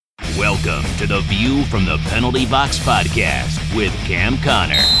Welcome to the View from the Penalty Box podcast with Cam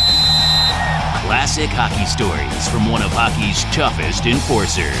Connor. Classic hockey stories from one of hockey's toughest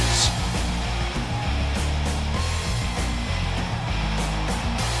enforcers.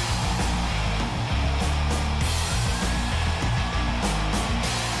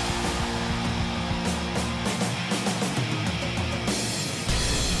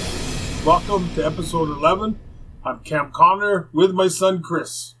 Welcome to episode 11. I'm Cam Connor with my son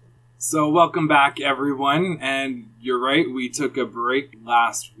Chris. So welcome back everyone, and you're right, we took a break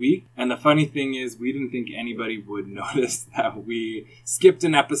last week, and the funny thing is we didn't think anybody would notice that we skipped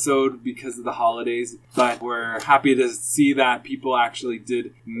an episode because of the holidays, but we're happy to see that people actually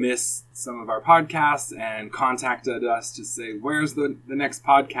did miss some of our podcasts and contacted us to say, where's the next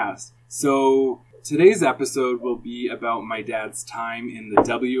podcast? So today's episode will be about my dad's time in the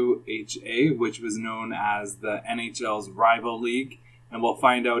WHA, which was known as the NHL's rival league. And we'll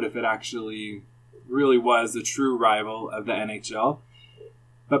find out if it actually really was a true rival of the NHL.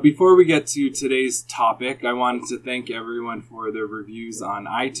 But before we get to today's topic, I wanted to thank everyone for their reviews on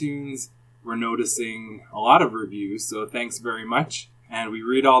iTunes. We're noticing a lot of reviews, so thanks very much. And we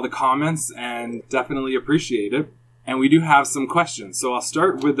read all the comments and definitely appreciate it. And we do have some questions. So I'll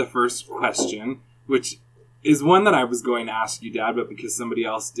start with the first question, which is one that I was going to ask you, Dad, but because somebody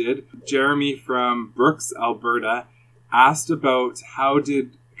else did. Jeremy from Brooks, Alberta, asked about how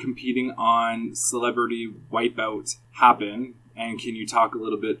did competing on Celebrity Wipeout happen, and can you talk a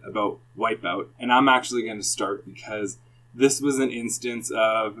little bit about Wipeout? And I'm actually going to start because this was an instance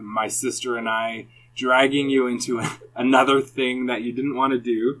of my sister and I dragging you into another thing that you didn't want to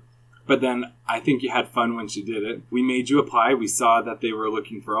do, but then I think you had fun when she did it. We made you apply. We saw that they were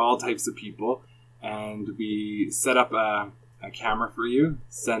looking for all types of people, and we set up a camera for you,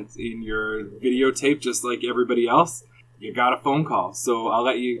 sent in your videotape just like everybody else. You got a phone call, so I'll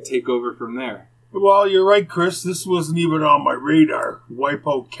let you take over from there. Well, you're right, Chris. This wasn't even on my radar.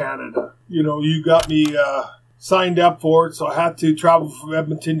 Wipeout Canada. You know, you got me signed up for it, so I had to travel from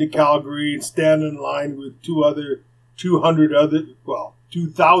Edmonton to Calgary and stand in line with 2,000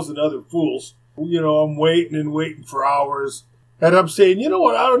 other fools. You know, I'm waiting for hours. And I'm saying, you know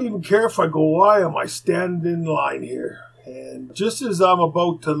what, I don't even care if I go, why am I standing in line here? And just as I'm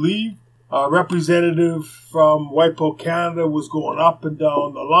about to leave, a representative from Wipeout Canada was going up and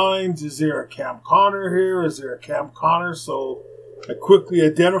down the lines. Is there a Cam Connor here? Is there a Cam Connor? So I quickly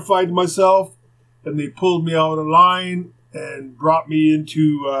identified myself, and they pulled me out of line and brought me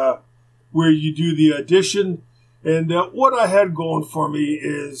into where you do the audition. And what I had going for me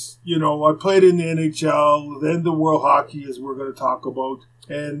is, you know, I played in the NHL, then the World Hockey, as we're going to talk about.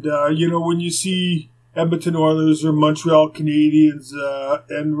 And, you know, when you see Edmonton Oilers or Montreal Canadiens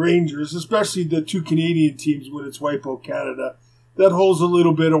and Rangers, especially the two Canadian teams when it's Wipeout Canada, that holds a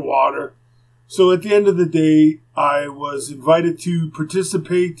little bit of water. So at the end of the day, I was invited to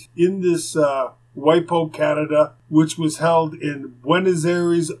participate in this Wipeout Canada, which was held in Buenos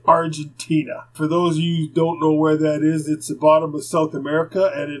Aires, Argentina. For those of you who don't know where that is, it's the bottom of South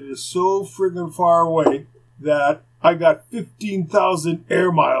America, and it is so friggin' far away that I got 15,000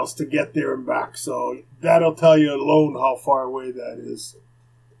 air miles to get there and back. So that'll tell you alone how far away that is.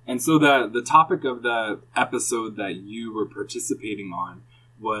 And so the topic of the episode that you were participating on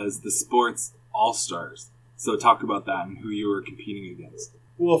was the Sports All-Stars. So talk about that and who you were competing against.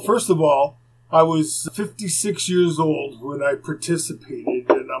 Well, first of all, I was 56 years old when I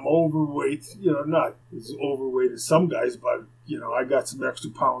participated, and I'm overweight. You know, not as overweight as some guys, but, you know, I got some extra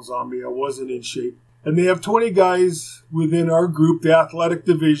pounds on me. I wasn't in shape. And they have 20 guys within our group, the athletic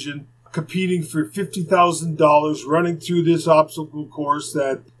division, competing for $50,000, running through this obstacle course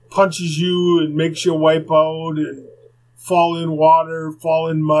that punches you and makes you wipe out and fall in water, fall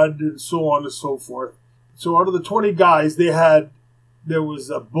in mud, and so on and so forth. So out of the 20 guys, there was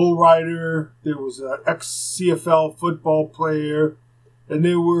a bull rider, there was an ex-CFL football player, and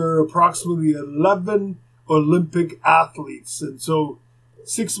there were approximately 11 Olympic athletes. And so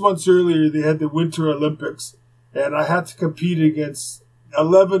 6 months earlier, they had the Winter Olympics, and I had to compete against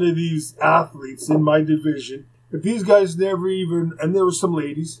 11 of these athletes in my division. If these guys never even, and there were some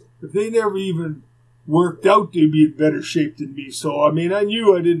ladies, if they never even worked out, they'd be in better shape than me. So, I mean, I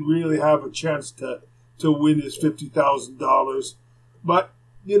knew I didn't really have a chance to win this $50,000. But,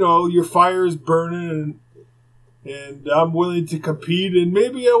 you know, your fire is burning, and I'm willing to compete, and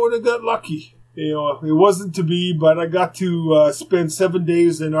maybe I would have got lucky. You know, it wasn't to be, but I got to spend 7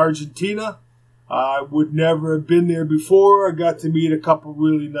 days in Argentina. I would never have been there before. I got to meet a couple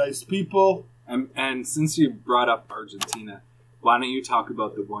really nice people. And since you brought up Argentina, why don't you talk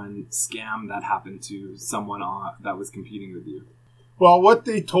about the one scam that happened to someone that was competing with you? Well, what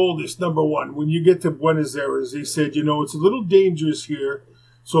they told us, number one, when you get to Buenos Aires, they said, it's a little dangerous here.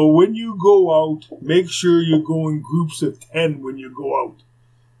 So when you go out, make sure you go in groups of 10 when you go out.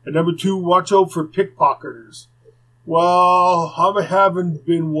 And number two, watch out for pickpocketers. Well, I haven't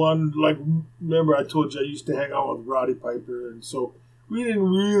been one. Like, remember I told you I used to hang out with Roddy Piper, and so we didn't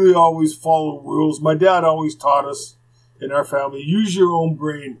really always follow rules. My dad always taught us in our family, use your own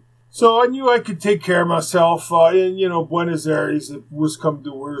brain. So I knew I could take care of myself in, Buenos Aires, if worst come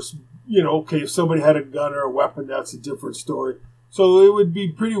to worst. Okay, if somebody had a gun or a weapon, that's a different story. So it would be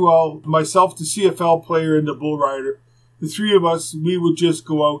pretty well, myself, the CFL player, and the bull rider. The three of us, we would just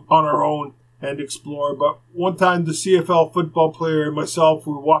go out on our own and explore. But one time, the CFL football player and myself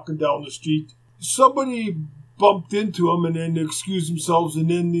were walking down the street. Somebody bumped into them and then they excused themselves.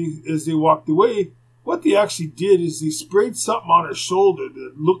 And then as they walked away, what they actually did is they sprayed something on her shoulder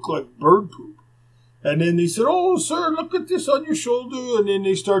that looked like bird poop. And then they said, "Oh, sir, look at this on your shoulder." And then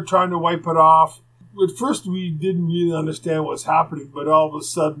they started trying to wipe it off. At first, we didn't really understand what was happening. But all of a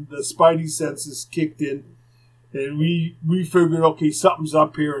sudden, the spidey senses kicked in. And we figured, okay, something's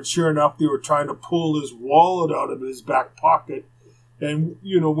up here. And sure enough, they were trying to pull his wallet out of his back pocket. And,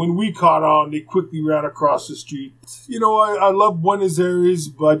 when we caught on, they quickly ran across the street. I love Buenos Aires,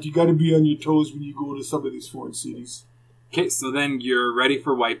 but you got to be on your toes when you go to some of these foreign cities. Okay, so then you're ready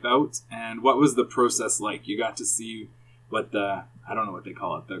for Wipeout. And what was the process like? You got to see what I don't know what they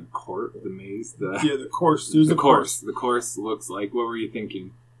call it, the court, the maze? The course. There's the course. The course looks like. What were you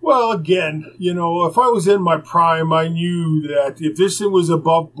thinking? Well, again, if I was in my prime, I knew that if this thing was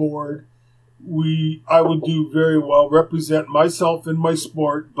above board, I would do very well, represent myself in my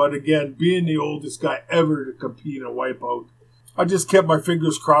sport. But again, being the oldest guy ever to compete in Wipeout, I just kept my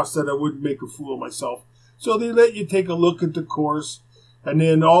fingers crossed that I wouldn't make a fool of myself. So they let you take a look at the course, and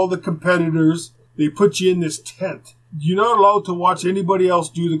then all the competitors, they put you in this tent. You're not allowed to watch anybody else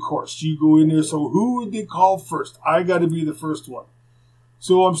do the course. You go in there, so who would they call first? I got to be the first one.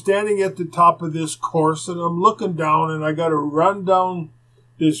 So I'm standing at the top of this course, and I'm looking down, and I got to run down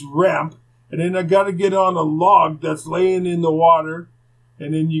this ramp, and then I got to get on a log that's laying in the water,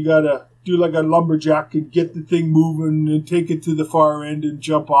 and then you got to do like a lumberjack and get the thing moving and take it to the far end and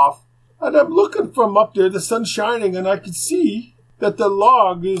jump off. And I'm looking from up there, the sun's shining, and I can see that the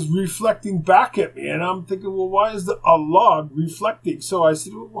log is reflecting back at me. And I'm thinking, well, why is a log reflecting? So I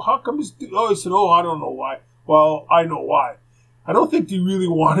said, well, how come it's... Oh, he said, I don't know why. Well, I know why. I don't think they really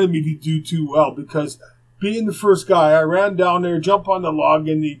wanted me to do too well because being the first guy, I ran down there, jumped on the log,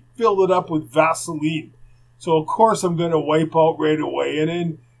 and they filled it up with Vaseline. So, of course, I'm going to wipe out right away. And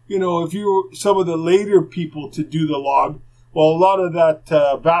then, if you're some of the later people to do the log, well, a lot of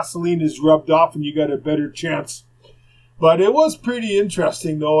that Vaseline is rubbed off and you got a better chance. But it was pretty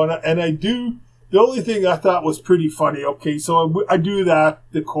interesting, though. The only thing I thought was pretty funny, okay, so I do that,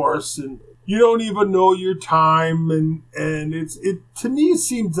 the course, and you don't even know your time, and it to me it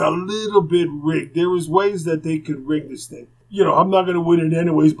seems a little bit rigged. There was ways that they could rig this thing. I'm not going to win it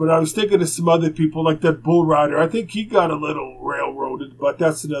anyways, but I was thinking of some other people like that bull rider. I think he got a little railroaded, but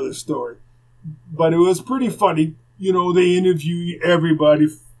that's another story. But it was pretty funny. They interview everybody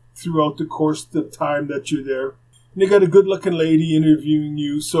throughout the course of the time that you're there. And they got a good-looking lady interviewing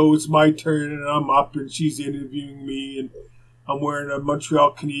you, so it's my turn, and I'm up, and she's interviewing me, and I'm wearing a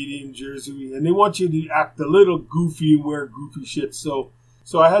Montreal Canadian jersey, and they want you to act a little goofy and wear goofy shit. So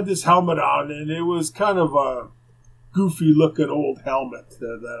I had this helmet on, and it was kind of a goofy-looking old helmet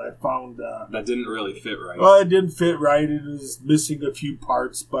that I found. That didn't really fit right. Well, it didn't fit right. It was missing a few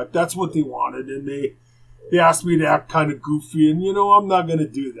parts, but that's what they wanted, and they asked me to act kind of goofy, and I'm not going to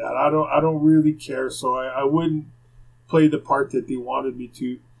do that. I don't really care, so I wouldn't play the part that they wanted me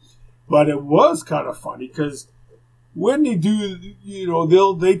to. But it was kind of funny because when they do,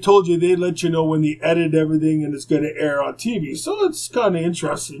 they told you they let you know when they edit everything and it's going to air on TV. So it's kind of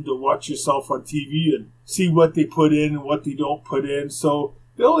interesting to watch yourself on TV and see what they put in and what they don't put in. So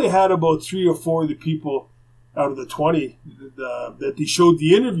they only had about 3 or 4 of the people out of the 20 that they showed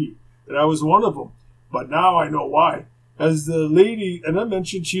the interview, and I was one of them. But now I know why. As the lady, and I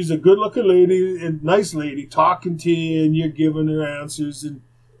mentioned she's a good-looking lady, a nice lady, talking to you, and you're giving her answers and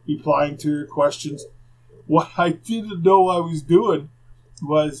replying to her questions. What I didn't know I was doing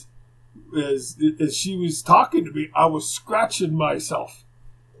was, as she was talking to me, I was scratching myself.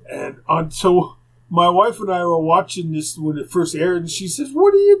 So my wife and I were watching this when it first aired, and she says,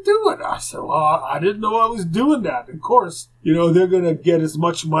 "What are you doing?" I said, "Well, I didn't know I was doing that." Of course, they're going to get as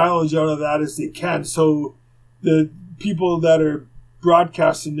much mileage out of that as they can. So the people that are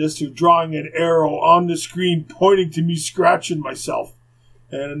broadcasting this are drawing an arrow on the screen pointing to me scratching myself.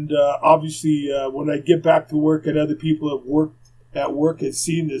 And obviously, when I get back to work and other people have worked at work had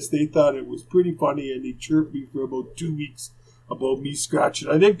seen this, they thought it was pretty funny, and they chirped me for about 2 weeks about me scratching.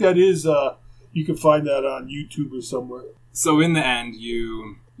 I think that is, you can find that on YouTube or somewhere. So in the end,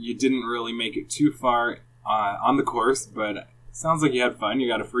 you didn't really make it too far on the course, but it sounds like you had fun. You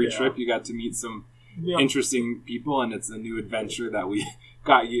got a free trip. You got to meet some interesting people, and it's a new adventure that we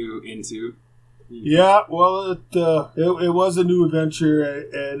got you into. Yeah, well, it was a new adventure,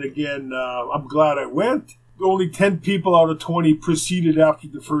 and again, I'm glad I went. Only 10 people out of 20 proceeded after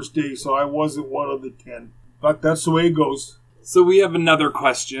the first day, so I wasn't one of the 10. But that's the way it goes. So we have another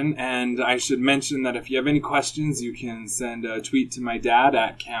question, and I should mention that if you have any questions, you can send a tweet to my dad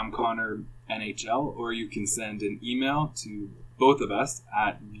at CamConnorNHL, or you can send an email to both of us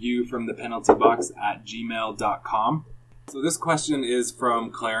at viewfromthepenaltybox@gmail.com. So this question is from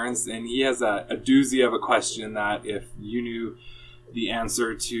Clarence, and he has a doozy of a question that if you knew the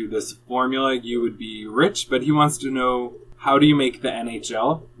answer to this formula, you would be rich, but he wants to know, how do you make the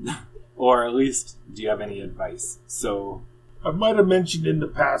NHL? Or at least, do you have any advice? So I might have mentioned in the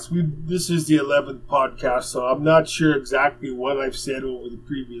past, this is the 11th podcast, so I'm not sure exactly what I've said over the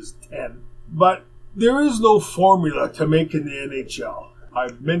previous 10. But there is no formula to making the NHL.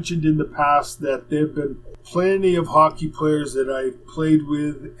 I've mentioned in the past that there have been plenty of hockey players that I've played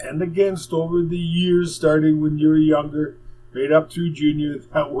with and against over the years, starting when you were younger, right up through junior,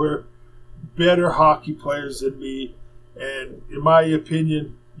 that were better hockey players than me. And in my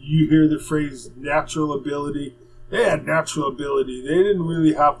opinion, you hear the phrase natural ability. They had natural ability. They didn't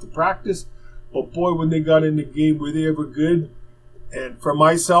really have to practice. But boy, when they got in the game, were they ever good? And for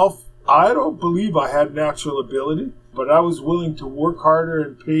myself, I don't believe I had natural ability, but I was willing to work harder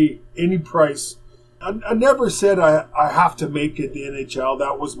and pay any price. I never said I have to make it the NHL.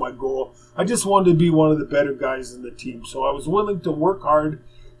 That was my goal. I just wanted to be one of the better guys in the team. So I was willing to work hard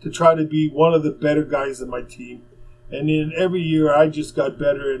to try to be one of the better guys in my team. And then every year I just got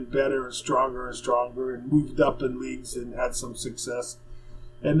better and better and stronger and moved up in leagues and had some success.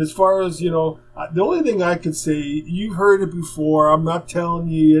 And as far as, the only thing I could say, you've heard it before. I'm not telling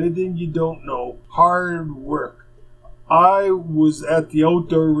you anything you don't know. Hard work. I was at the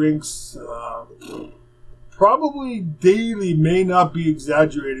outdoor rinks probably daily, may not be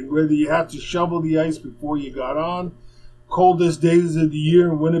exaggerating, whether you had to shovel the ice before you got on. Coldest days of the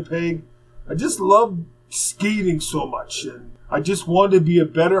year in Winnipeg. I just loved skating so much, and I just wanted to be a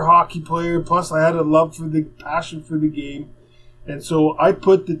better hockey player. Plus, I had a love for the passion for the game, and so I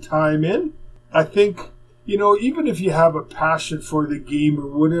put the time in. I think, even if you have a passion for the game or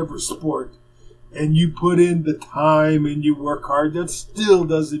whatever sport, and you put in the time and you work hard, that still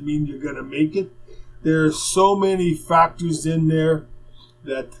doesn't mean you're going to make it. There are so many factors in there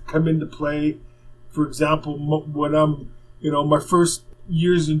that come into play. For example, when I'm, my first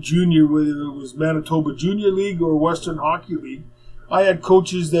years in junior, whether it was Manitoba Junior League or Western Hockey League, I had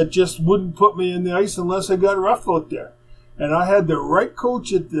coaches that just wouldn't put me in the ice unless I got rough out there. And I had the right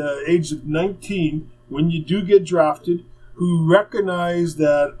coach at the age of 19, when you do get drafted, who recognized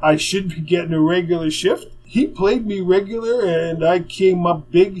that I should be getting a regular shift. He played me regular, and I came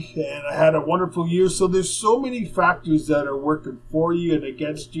up big, and I had a wonderful year. So there's so many factors that are working for you and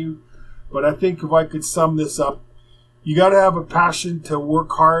against you. But I think if I could sum this up, you got to have a passion to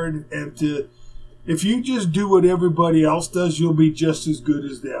work hard, and if you just do what everybody else does, you'll be just as good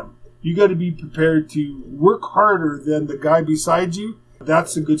as them. You got to be prepared to work harder than the guy beside you.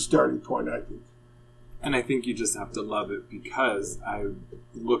 That's a good starting point, I think. And I think you just have to love it, because I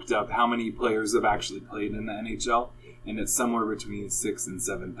looked up how many players have actually played in the NHL, and it's somewhere between 6,000 and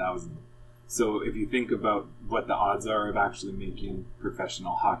 7,000. So if you think about what the odds are of actually making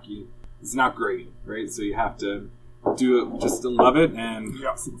professional hockey, it's not great, right? So you have to do it just to love it and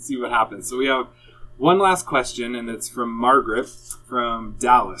see what happens. So we have one last question, and it's from Margaret from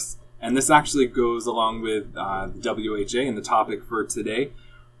Dallas. And this actually goes along with the WHA and the topic for today.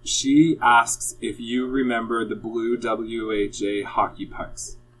 She asks if you remember the blue WHA hockey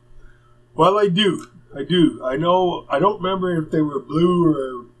pucks. Well, I do. I know. I don't remember if they were blue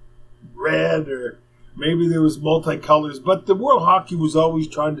or red, or maybe there was multicolors. But the World Hockey was always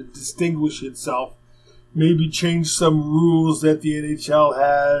trying to distinguish itself. Maybe change some rules that the NHL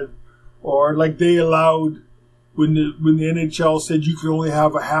had, or like they allowed when the NHL said you could only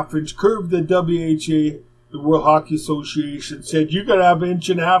have a half-inch curve. The WHA, the World Hockey Association, said you got to have an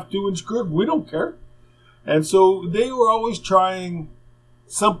 1.5 inch, 2-inch curve. We don't care. And so they were always trying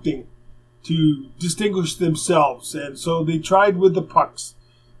something to distinguish themselves. And so they tried with the pucks,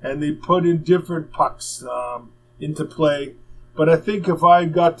 and they put in different pucks into play. But I think if I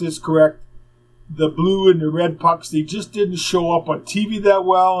got this correct, the blue and the red pucks, they just didn't show up on TV that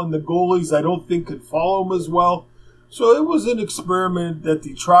well, and the goalies, I don't think, could follow them as well. So it was an experiment that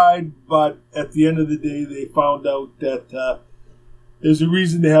they tried, but at the end of the day, they found out that there's a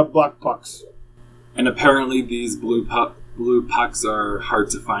reason they have black pucks. And apparently these blue pucks are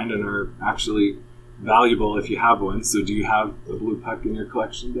hard to find and are actually valuable if you have one. So do you have a blue puck in your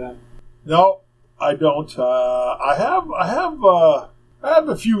collection, Dad? No, I don't. I have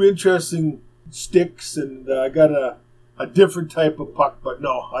a few interesting sticks, and I got a different type of puck, but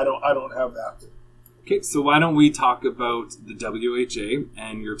no, I don't have that. Okay, so why don't we talk about the WHA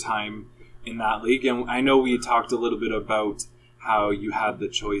and your time in that league? And I know we talked a little bit about how you had the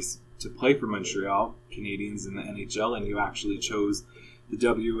choice to play for Montreal Canadiens in the NHL, and you actually chose the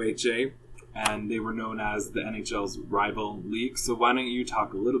WHA, and they were known as the NHL's rival league. So why don't you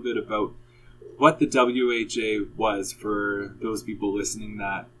talk a little bit about what the WHA was for those people listening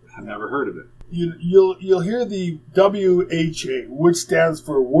that have never heard of it? You'll hear the WHA, which stands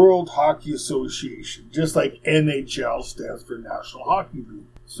for World Hockey Association, just like NHL stands for National Hockey League.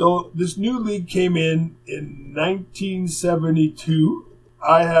 So this new league came in 1972.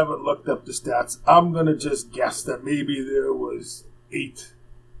 I haven't looked up the stats. I'm going to just guess that maybe there was 8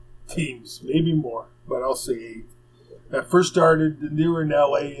 teams, maybe more, but I'll say 8. That first started, and they were in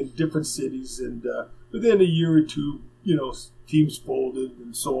LA in different cities, and within a year or two, teams folded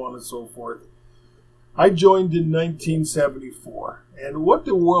and so on and so forth. I joined in 1974, and what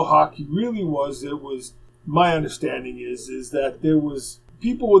the World Hockey really was, my understanding is that there was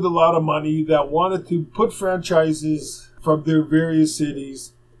people with a lot of money that wanted to put franchises from their various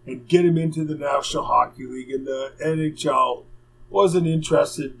cities and get them into the National Hockey League, and the NHL wasn't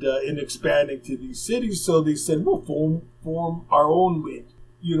interested in expanding to these cities, so they said, we'll form our own league.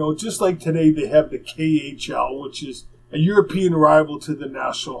 Just like today they have the KHL, which is a European rival to the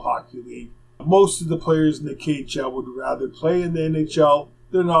National Hockey League. Most of the players in the KHL would rather play in the NHL.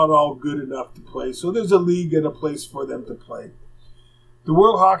 They're not all good enough to play, so there's a league and a place for them to play. The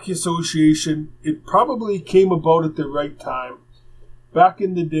World Hockey Association, it probably came about at the right time. Back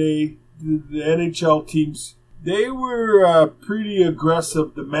in the day, the NHL teams, they were pretty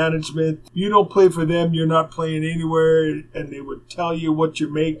aggressive, the management. You don't play for them, you're not playing anywhere, and they would tell you what you're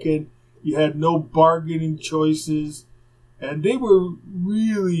making. You had no bargaining choices, and they were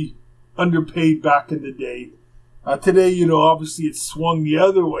really underpaid back in the day. Today, obviously it's swung the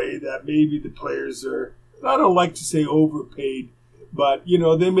other way, that maybe the players are, I don't like to say overpaid, but,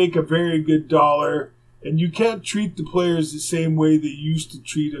 they make a very good dollar, and you can't treat the players the same way they used to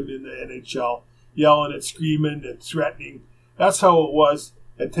treat them in the NHL, yelling and screaming and threatening. That's how it was,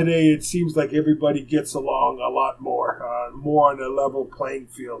 and today it seems like everybody gets along a lot more on a level playing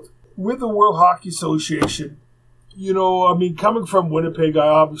field. With the World Hockey Association, coming from Winnipeg, I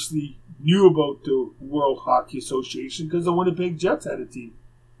obviously knew about the World Hockey Association because the Winnipeg Jets had a team.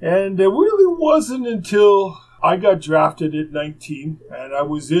 And it really wasn't until I got drafted at 19, and I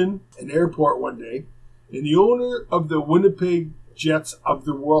was in an airport one day, and the owner of the Winnipeg Jets of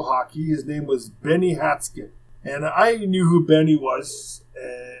the World Hockey, his name was Benny Hatskin. And I knew who Benny was.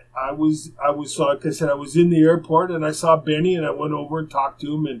 I was like I said, I was in the airport, and I saw Benny, and I went over and talked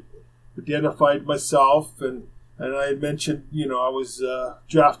to him and identified myself, and I had mentioned, I was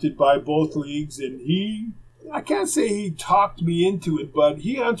drafted by both leagues, and I can't say he talked me into it, but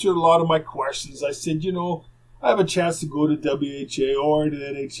he answered a lot of my questions. I said, I have a chance to go to WHA or to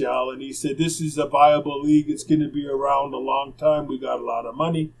NHL, and he said, this is a viable league. It's going to be around a long time. We got a lot of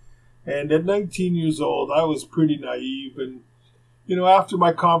money. And at 19 years old, I was pretty naive, and, after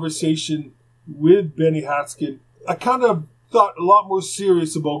my conversation with Benny Hatskin, I kind of thought a lot more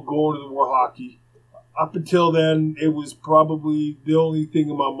serious about going to the World Hockey. Up until then, it was probably the only thing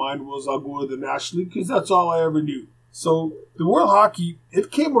in my mind was I'll go to the National League because that's all I ever knew. So the World Hockey,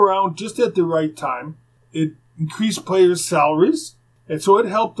 it came around just at the right time. It increased players' salaries, and so it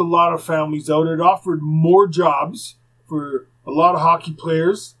helped a lot of families out. It offered more jobs for a lot of hockey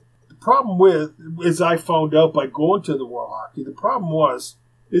players. The problem as I found out by going to the World Hockey, the problem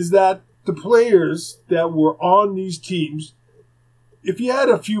is that the players that were on these teams, if you had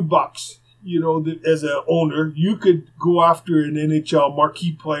a few bucks, as an owner, you could go after an NHL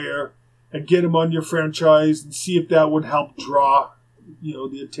marquee player and get him on your franchise and see if that would help draw,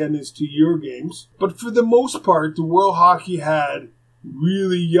 the attendance to your games. But for the most part, the World Hockey had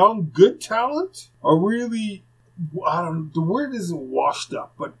really young, good talent, or really, the word isn't washed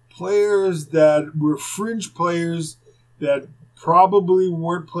up, but players that were fringe players that probably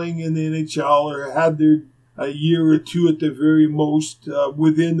weren't playing in the NHL or had their a year or two at the very most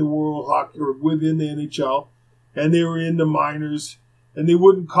within the World Hockey or within the NHL, and they were in the minors, and they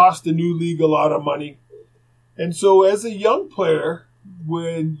wouldn't cost the new league a lot of money. And so as a young player,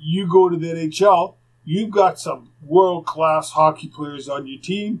 when you go to the NHL, you've got some world-class hockey players on your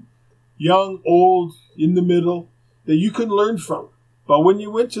team, young, old, in the middle, that you can learn from. But when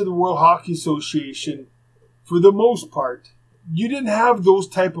you went to the World Hockey Association, for the most part, you didn't have those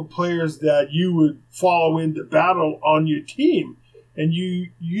type of players that you would follow into battle on your team. And you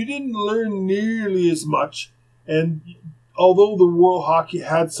didn't learn nearly as much. And although the World Hockey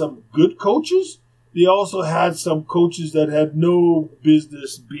had some good coaches, they also had some coaches that had no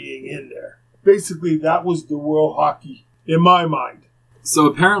business being in there. Basically, that was the World Hockey in my mind. So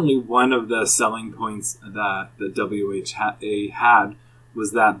apparently one of the selling points that the WHA had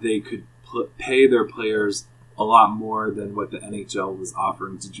was that they could pay their players a lot more than what the NHL was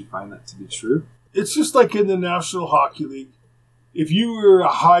offering. Did you find that to be true? It's just like in the National Hockey League. If you were a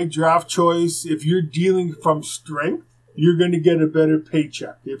high draft choice, if you're dealing from strength, you're going to get a better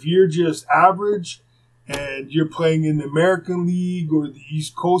paycheck. If you're just average and you're playing in the American League or the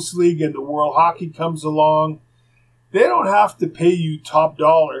East Coast League and the World Hockey comes along, they don't have to pay you top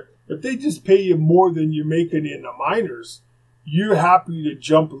dollar. If they just pay you more than you're making in the minors, you're happy to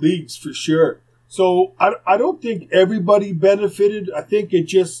jump leagues for sure. So I don't think everybody benefited. I think it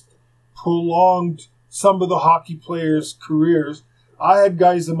just prolonged some of the hockey players' careers. I had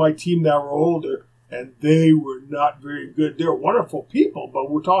guys on my team that were older, and they were not very good. They're wonderful people, but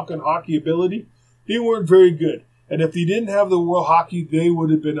we're talking hockey ability. They weren't very good. And if they didn't have the World Hockey, they would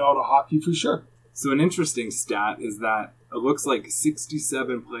have been out of hockey for sure. So an interesting stat is that it looks like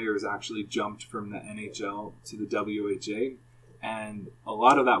 67 players actually jumped from the NHL to the WHA. And a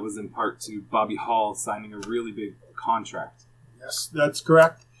lot of that was in part to Bobby Hall signing a really big contract. Yes, that's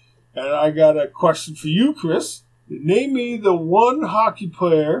correct. And I got a question for you, Chris. Name me the one hockey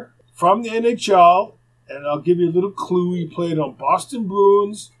player from the NHL, and I'll give you a little clue. He played on Boston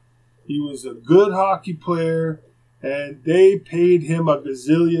Bruins. He was a good hockey player, and they paid him $1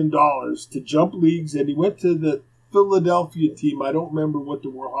 gazillion to jump leagues, and he went to the Philadelphia team. I don't remember what the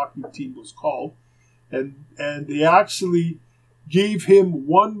World Hockey team was called. And they actually gave him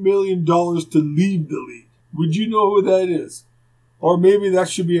 $1 million to leave the league. Would you know who that is? Or maybe that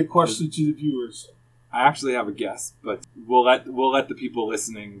should be a question to the viewers. I actually have a guess, but we'll let the people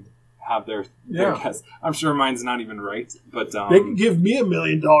listening have their guess. I'm sure mine's not even right, but they can give me $1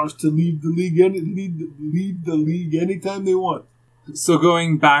 million to leave the league leave the league anytime they want. So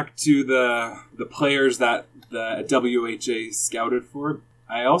going back to the players that the WHA scouted for,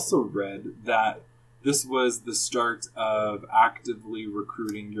 I also read that this was the start of actively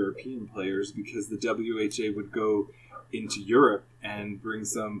recruiting European players because the WHA would go into Europe and bring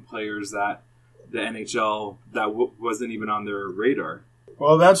some players that the NHL that wasn't even on their radar.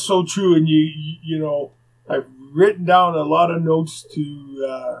 Well, that's so true, and you know, I've written down a lot of notes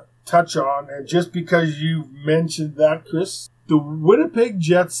to touch on, and just because you mentioned that, Chris, the Winnipeg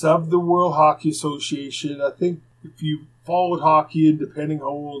Jets of the World Hockey Association, I think if you followed hockey, and depending how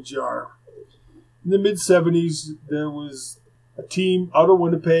old you are, in the mid-'70s, there was a team out of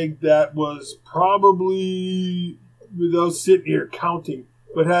Winnipeg that was probably, without sitting here counting,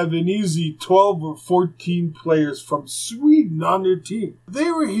 but have an easy 12 or 14 players from Sweden on their team. They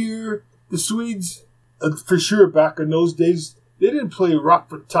were here. The Swedes, for sure, back in those days, they didn't play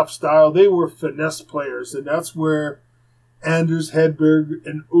rough and tough style. They were finesse players, and that's where Anders Hedberg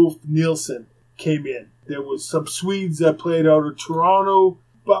and Ulf Nilsson came in. There was some Swedes that played out of Toronto,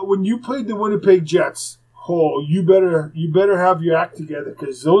 but when you played the Winnipeg Jets, you better have your act together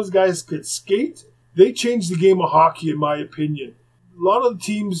because those guys could skate. They changed the game of hockey, in my opinion. A lot of the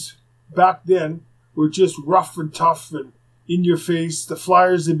teams back then were just rough and tough and in your face. The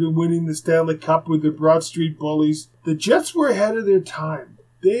Flyers had been winning the Stanley Cup with the Broad Street Bullies. The Jets were ahead of their time.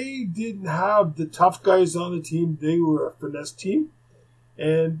 They didn't have the tough guys on the team. They were a finesse team.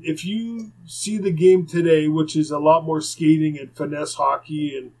 And if you see the game today, which is a lot more skating and finesse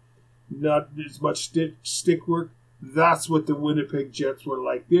hockey and not as much stick work, that's what the Winnipeg Jets were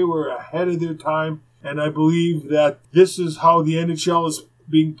like. They were ahead of their time. And I believe that this is how the NHL is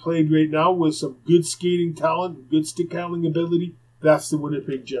being played right now with some good skating talent and good stick handling ability. That's the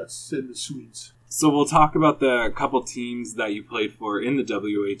Winnipeg Jets and the Swedes. So we'll talk about the couple teams that you played for in the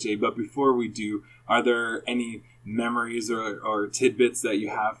WHA. But before we do, are there any memories or tidbits that you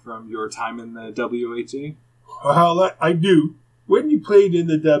have from your time in the WHA? Well, I do. When you played in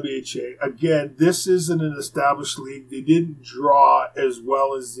the WHA, again, this isn't an established league. They didn't draw as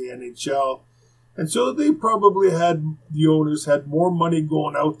well as the NHL. And so they probably the owners had more money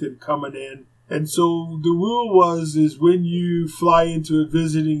going out than coming in. And so the rule is when you fly into a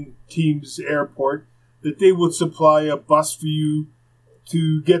visiting team's airport, that they would supply a bus for you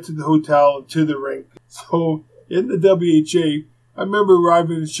to get to the hotel and to the rink. So in the WHA, I remember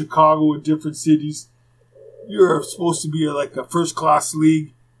arriving in Chicago and different cities, you're supposed to be like a first-class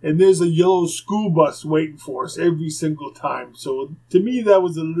league, and there's a yellow school bus waiting for us every single time. So to me, that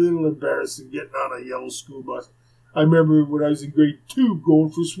was a little embarrassing, getting on a yellow school bus. I remember when I was in grade 2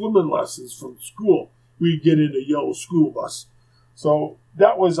 going for swimming lessons from school, we'd get in a yellow school bus. So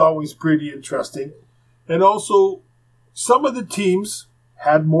that was always pretty interesting. And also, some of the teams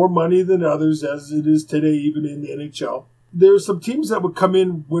had more money than others, as it is today, even in the NHL. There are some teams that would come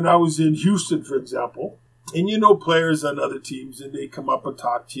in when I was in Houston, for example, and you know players on other teams, and they come up and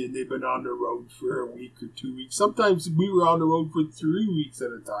talk to you, and they've been on the road for a week or 2 weeks. Sometimes we were on the road for 3 weeks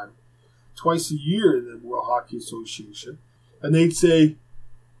at a time, twice a year in the World Hockey Association. And they'd say,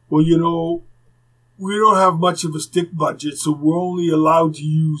 well, you know, we don't have much of a stick budget, so we're only allowed to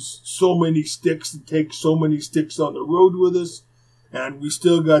use so many sticks and take so many sticks on the road with us. And we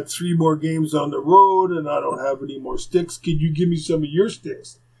still got 3 more games on the road, and I don't have any more sticks. Could you give me some of your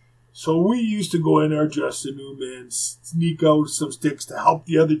sticks? So we used to go in our dressing room and sneak out some sticks to help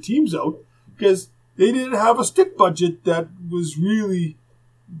the other teams out, because they didn't have a stick budget that really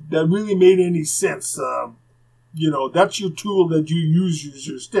made any sense. That's your tool that you use as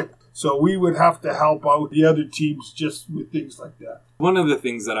your stick. So we would have to help out the other teams just with things like that. One of the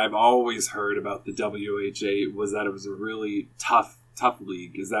things that I've always heard about the WHA was that it was a really tough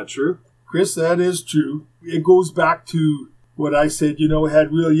league. Is that true? Chris, that is true. It goes back to what I said, it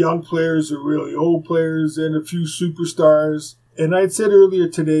had really young players or really old players and a few superstars. And I had said earlier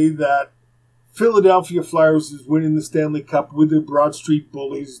today that Philadelphia Flyers is winning the Stanley Cup with their Broad Street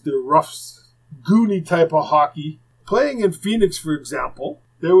Bullies, their rough, goony type of hockey. Playing in Phoenix, for example,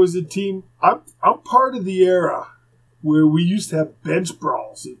 there was a team, I'm part of the era where we used to have bench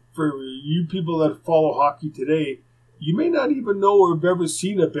brawls. For you people that follow hockey today, you may not even know or have ever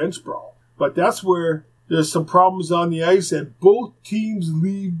seen a bench brawl. But that's where there's some problems on the ice and both teams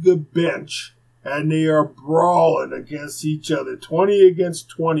leave the bench and they are brawling against each other, 20 against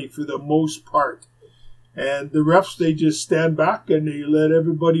 20 for the most part. And the refs, they just stand back and they let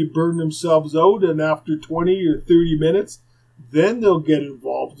everybody burn themselves out, and after 20 or 30 minutes, then they'll get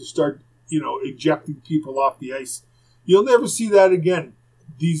involved to start, ejecting people off the ice. You'll never see that again,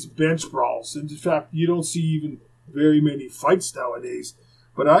 these bench brawls. And in fact, you don't see even very many fights nowadays.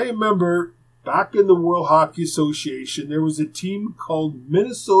 But I remember back in the World Hockey Association, there was a team called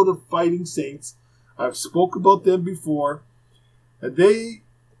Minnesota Fighting Saints. I've spoke about them before. And they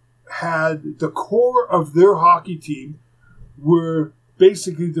had the core of their hockey team were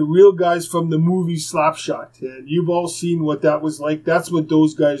basically the real guys from the movie Slapshot. And you've all seen what that was like. That's what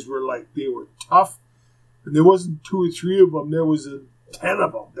those guys were like. They were tough. And there wasn't 2 or 3 of them. There was 10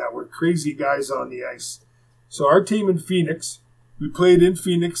 of them that were crazy guys on the ice. So our team in Phoenix, we played in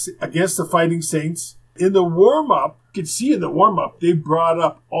Phoenix against the Fighting Saints. In the warm-up, you could see in the warm-up, they brought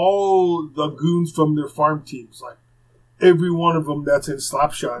up all the goons from their farm teams, like every one of them that's in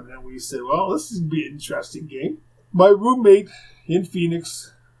Slapshot. And we said, well, this is going to be an interesting game. My roommate in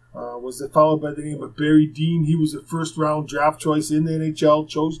Phoenix was a fellow by the name of Barry Dean. He was a first-round draft choice in the NHL,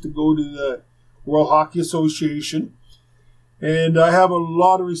 chose to go to the World Hockey Association. And I have a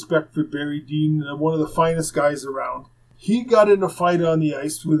lot of respect for Barry Dean, one of the finest guys around. He got in a fight on the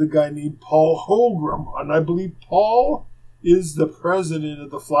ice with a guy named Paul Holmgren, and I believe Paul is the president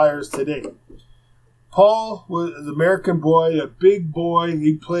of the Flyers today. Paul was an American boy, a big boy.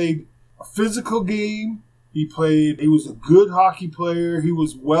 He played a physical game. He was a good hockey player. He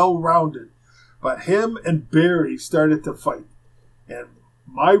was well-rounded. But him and Barry started to fight. And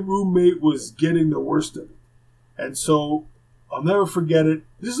my roommate was getting the worst of it. And so I'll never forget it.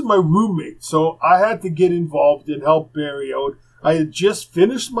 This is my roommate, so I had to get involved and help Barry out. I had just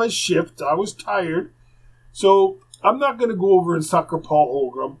finished my shift. I was tired. So I'm not going to go over and sucker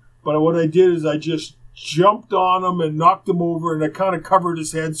Paul Holmgren, but what I did is I just jumped on him and knocked him over, and I kind of covered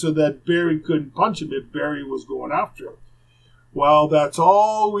his head so that Barry couldn't punch him if Barry was going after him. Well, that's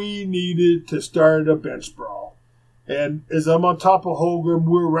all we needed to start a bench brawl. And as I'm on top of Holmgren,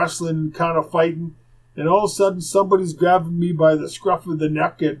 we're wrestling and kind of fighting. And all of a sudden, somebody's grabbing me by the scruff of the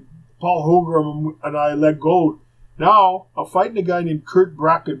neck, and Paul Holmgren and I let go. Now, I'm fighting a guy named Kurt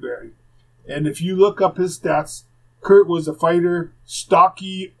Brackenberry. And if you look up his stats, Kurt was a fighter,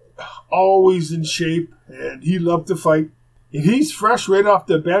 stocky, always in shape, and he loved to fight. And he's fresh right off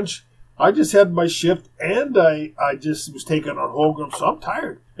the bench. I just had my shift, and I just was taking on Holmgren, so I'm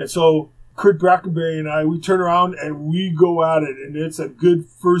tired. And so Kurt Brackenberry and I, we turn around and we go at it, and it's a good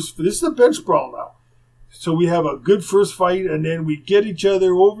first. This is a bench brawl now. So we have a good first fight, and then we get each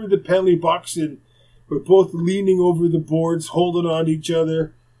other over the penalty box, and we're both leaning over the boards, holding on to each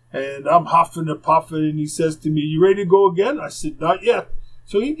other. And I'm huffing and puffing, and he says to me, "You ready to go again?" I said, "Not yet."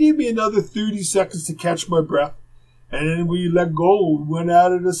 So he gave me another 30 seconds to catch my breath. And then we let go. We went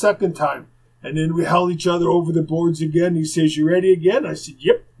at it a second time. And then we held each other over the boards again. He says, "You ready again?" I said,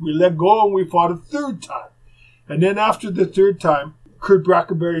 "Yep." We let go and we fought a third time. And then after the third time, Kurt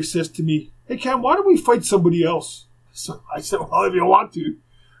Brackenberry says to me, "Hey, Cam, why don't we fight somebody else?" So I said, "Well, if you want to."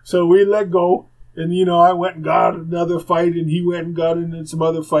 So we let go. And, I went and got another fight, and he went and got in some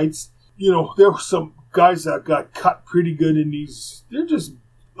other fights. There were some guys that got cut pretty good in these. They're just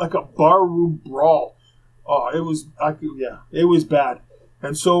like a barroom brawl. Oh, it was bad.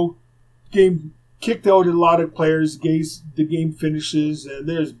 And so, game kicked out a lot of players. The game finishes, and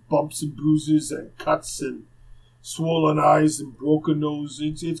there's bumps and bruises and cuts and swollen eyes and broken nose.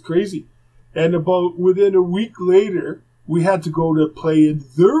 It's crazy. And about within a week later, we had to go to play in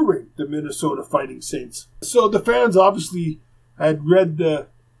their rink, the Minnesota Fighting Saints. So the fans obviously had read the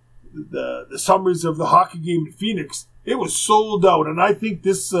summaries of the hockey game in Phoenix. It was sold out, and I think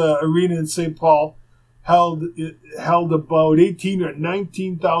this arena in St. Paul held about 18 or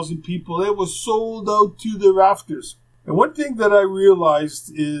 19,000 people. It was sold out to the rafters. And one thing that I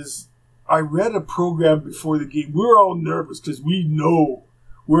realized is I read a program before the game. We were all nervous because we know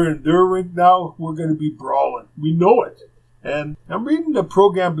we're in their rink now. We're going to be brawling. We know it. And I'm reading the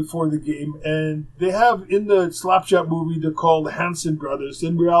program before the game, and they have in the Slapshot movie, they're called the Hanson brothers.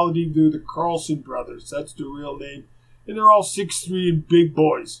 In reality, they're the Carlson brothers. That's their real name. And they're all 6'3" and big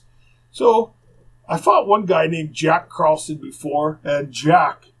boys. So I fought one guy named Jack Carlson before, and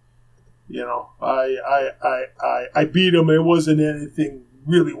Jack, I beat him. It wasn't anything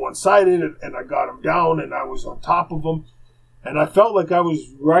really one-sided, and I got him down, and I was on top of him. And I felt like I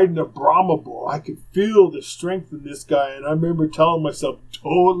was riding a Brahma bull. I could feel the strength in this guy. And I remember telling myself,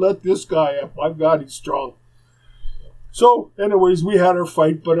 don't let this guy up. My God, he's strong. So, anyways, we had our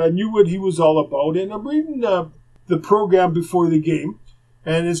fight, but I knew what he was all about. And I'm reading the program before the game.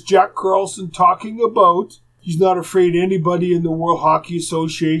 And it's Jack Carlson talking about he's not afraid of anybody in the World Hockey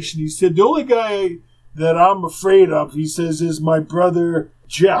Association. He said, the only guy that I'm afraid of, he says, is my brother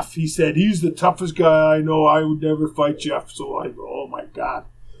Jeff. He said, he's the toughest guy I know. I would never fight Jeff. So I go, oh my God.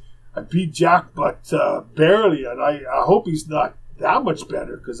 I beat Jack, but barely. And I hope he's not that much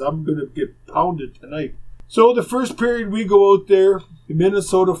better because I'm going to get pounded tonight. So the first period we go out there, the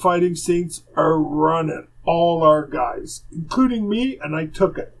Minnesota Fighting Saints are running all our guys, including me, and I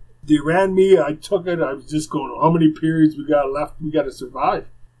took it. They ran me, I took it. I was just going, how many periods we got left? We got to survive.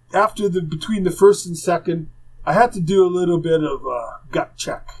 Between the first and second, I had to do a little bit of a gut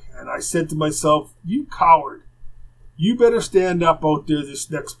check. And I said to myself, you coward, you better stand up out there this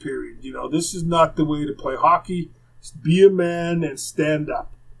next period. This is not the way to play hockey. Just be a man and stand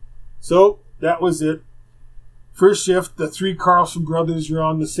up. So that was it. First shift, the three Carlson brothers are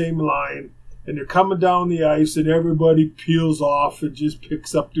on the same line. And they're coming down the ice, and everybody peels off and just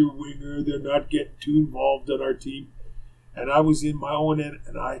picks up their winger. They're not getting too involved on our team. And I was in my own end,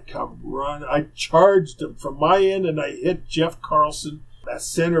 and I come run. I charged them from my end, and I hit Jeff Carlson at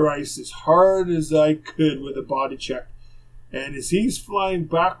center ice as hard as I could with a body check. And as he's flying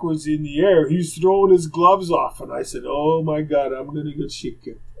backwards in the air, he's throwing his gloves off. And I said, oh, my God, I'm going to get shit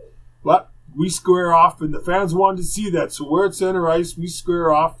kicked. But we square off, and the fans wanted to see that. So we're at center ice. We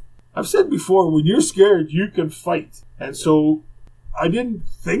square off. I've said before, when you're scared, you can fight. And so I didn't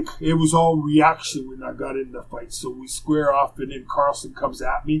think it was all reaction when I got in the fight. So we square off, and then Carlson comes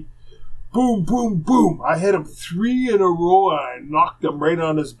at me. Boom, boom, boom. I hit him 3 in a row, and I knocked him right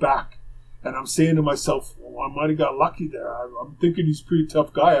on his back. And I'm saying to myself, well, I might have got lucky there. I'm thinking he's a pretty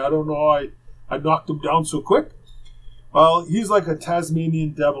tough guy. I don't know why I knocked him down so quick. Well, he's like a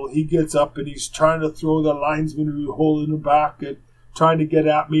Tasmanian devil. He gets up, and he's trying to throw the linesman who's holding him back and trying to get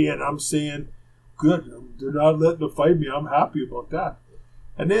at me, and I'm saying, good, they're not letting them fight me. I'm happy about that.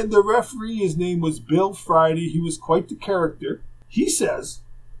 And then the referee, his name was Bill Friday. He was quite the character. He says,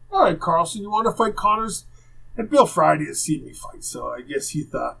 all right, Carlson, you want to fight Connors? And Bill Friday has seen me fight, so I guess he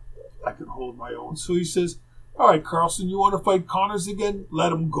thought I could hold my own. So he says, all right, Carlson, you want to fight Connors again?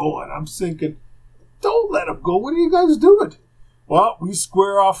 Let him go. And I'm thinking, don't let him go. What are you guys doing? Well, we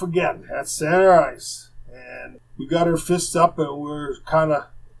square off again at center ice. And we got our fists up, and we're kind of,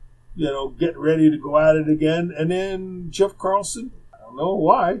 getting ready to go at it again. And then Jeff Carlson, I don't know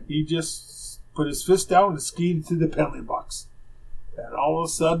why, he just put his fist down and skied to the penalty box. And all of a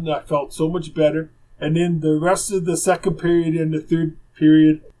sudden, I felt so much better. And then the rest of the second period and the third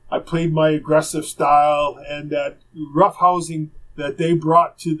period, I played my aggressive style. And that roughhousing that they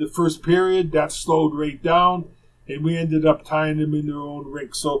brought to the first period, that slowed right down. And we ended up tying them in their own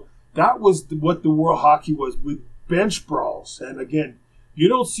rink. So that was what the World Hockey was, with bench brawls. And again, You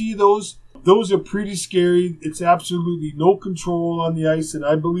don't see those. Those are pretty scary. It's absolutely no control on the ice, and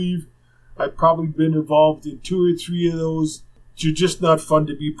I believe I've probably been involved in 2 or 3 of those. They're just not fun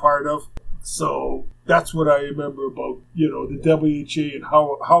to be part of. So that's what I remember about, the WHA and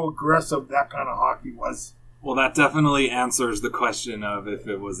how aggressive that kind of hockey was. Well, that definitely answers the question of if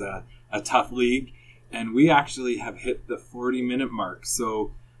it was a tough league. And we actually have hit the 40-minute mark.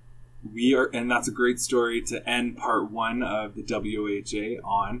 So and that's a great story to end part 1 of the WHA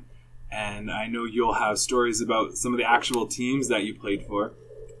on. And I know you'll have stories about some of the actual teams that you played for.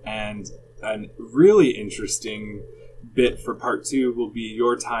 And a really interesting bit for part 2 will be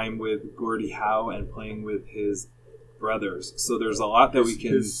your time with Gordie Howe and playing with his brothers. So there's a lot that we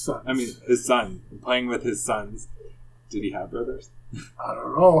can... his son. Playing with his sons. Did he have brothers? I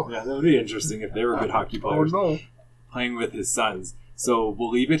don't know. Yeah, that would be interesting if they were good hockey players. Oh, no. Playing with his sons. So we'll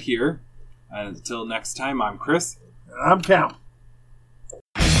leave it here. Until next time, I'm Chris. And I'm Cam.